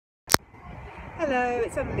Hello,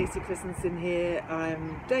 it's Annalisa Christensen here.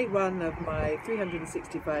 I'm day one of my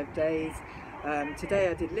 365 days. Today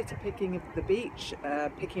I did litter picking of the beach,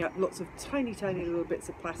 picking up lots of tiny little bits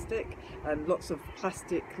of plastic and lots of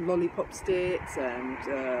plastic lollipop sticks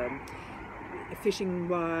and fishing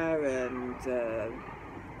wire and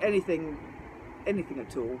anything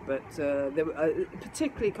at all, but they were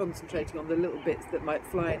particularly concentrating on the little bits that might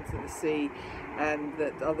fly into the sea and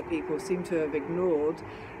that other people seem to have ignored,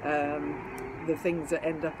 the things that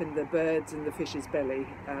end up in the birds and the fish's belly.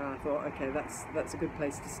 I thought, okay, that's a good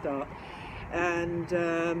place to start, and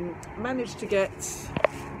managed to get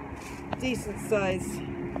a decent size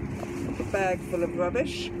bag full of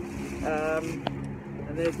rubbish, and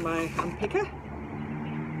there's my unpicker.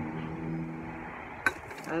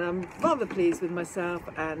 And I'm rather pleased with myself,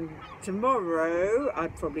 and tomorrow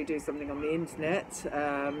I'd probably do something on the internet,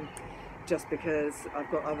 just because I've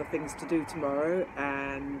got other things to do tomorrow,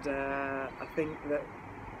 and I think that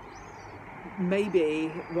maybe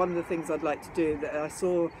one of the things I'd like to do, that I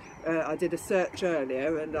saw, I did a search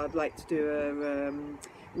earlier, and I'd like to do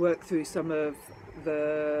a work through some of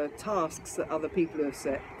the tasks that other people have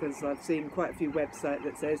set, because I've seen quite a few websites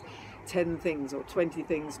that says 10 things or 20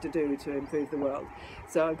 things to do to improve the world.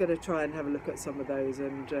 So I'm going to try and have a look at some of those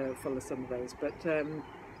and follow some of those. But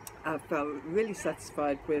I felt really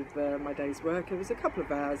satisfied with my day's work. It was a couple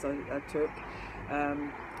of hours I took,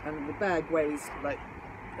 and the bag weighs like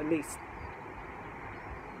at least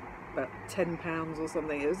about 10 pounds or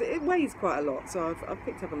something. It weighs quite a lot, so I've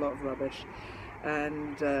picked up a lot of rubbish.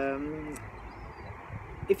 And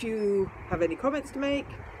if you have any comments to make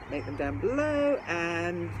them down below,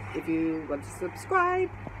 and if you want to subscribe,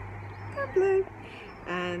 down below,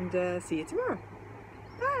 and see you tomorrow.